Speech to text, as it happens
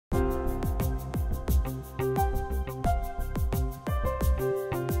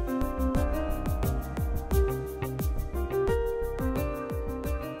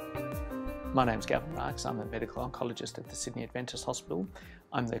My name's Gavin Marx. I'm a medical oncologist at the Sydney Adventist Hospital.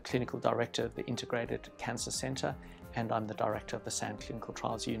 I'm the clinical director of the Integrated Cancer Centre, and I'm the director of the SAN Clinical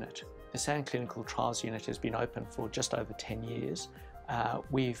Trials Unit. The SAN Clinical Trials Unit has been open for just over 10 years.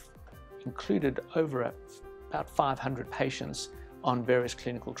 We've included about 500 patients on various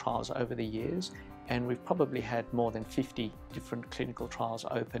clinical trials over the years, and we've probably had more than 50 different clinical trials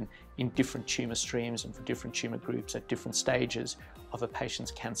open in different tumour streams and for different tumour groups at different stages of a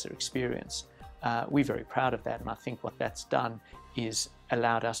patient's cancer experience. We're very proud of that, and I think what that's done is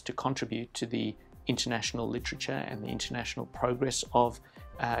allowed us to contribute to the international literature and the international progress of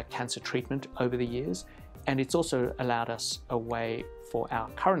cancer treatment over the years. And it's also allowed us a way for our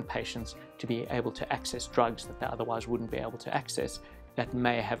current patients to be able to access drugs that they otherwise wouldn't be able to access, that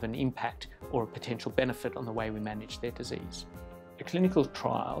may have an impact or a potential benefit on the way we manage their disease. A clinical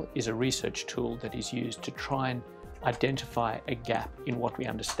trial is a research tool that is used to try and identify a gap in what we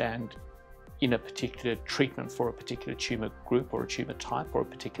understand in a particular treatment for a particular tumour group or a tumour type or a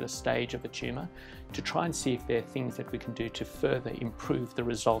particular stage of a tumour, to try and see if there are things that we can do to further improve the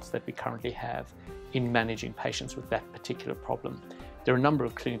results that we currently have in managing patients with that particular problem. There are a number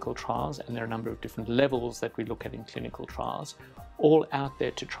of clinical trials, and there are a number of different levels that we look at in clinical trials, all out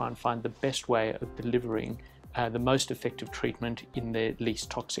there to try and find the best way of delivering the most effective treatment in the least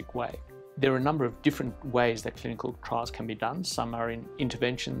toxic way. There are a number of different ways that clinical trials can be done. Some are in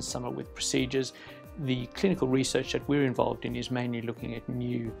interventions, some are with procedures. The clinical research that we're involved in is mainly looking at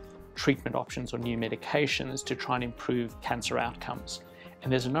new treatment options or new medications to try and improve cancer outcomes.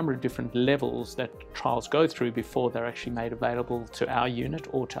 And there's a number of different levels that trials go through before they're actually made available to our unit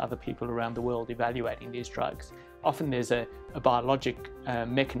or to other people around the world evaluating these drugs. Often there's a biologic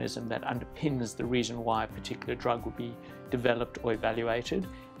mechanism that underpins the reason why a particular drug would be developed or evaluated.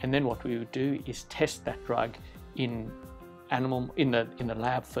 And then what we would do is test that drug in the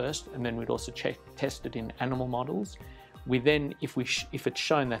lab first, and then we'd also test it in animal models. We then, if it's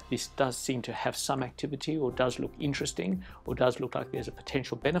shown that this does seem to have some activity or does look interesting or does look like there's a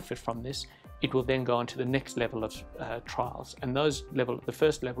potential benefit from this, it will then go on to the next level of trials. And the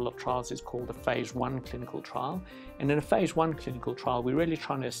first level of trials is called a phase 1 clinical trial. And in a phase 1 clinical trial, we're really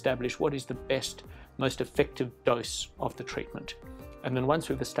trying to establish what is the best, most effective dose of the treatment. And then once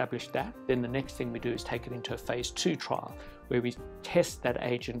we've established that, then the next thing we do is take it into a phase 2 trial, where we test that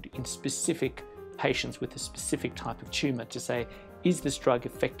agent in specific patients with a specific type of tumour to say, is this drug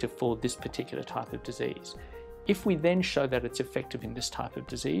effective for this particular type of disease? If we then show that it's effective in this type of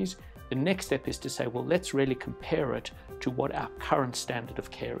disease, the next step is to say, well, let's really compare it to what our current standard of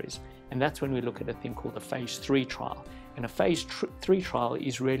care is. And that's when we look at a thing called a phase 3 trial. And a phase 3 trial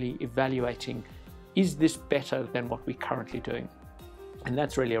is really evaluating, is this better than what we're currently doing? And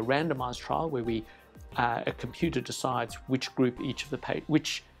that's really a randomized trial where a computer decides which group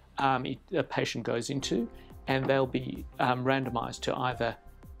a patient goes into, and they'll be randomized to either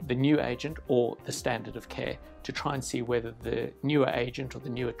the new agent or the standard of care to try and see whether the newer agent or the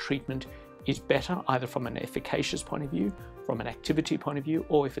newer treatment is better, either from an efficacious point of view, from an activity point of view,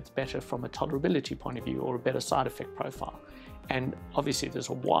 or if it's better from a tolerability point of view or a better side effect profile. And obviously there's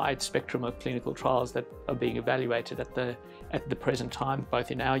a wide spectrum of clinical trials that are being evaluated at the present time, both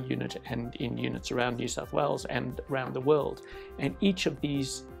in our unit and in units around New South Wales and around the world. And each of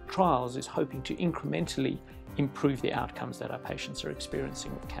these trials is hoping to incrementally improve the outcomes that our patients are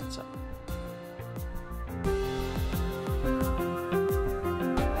experiencing with cancer.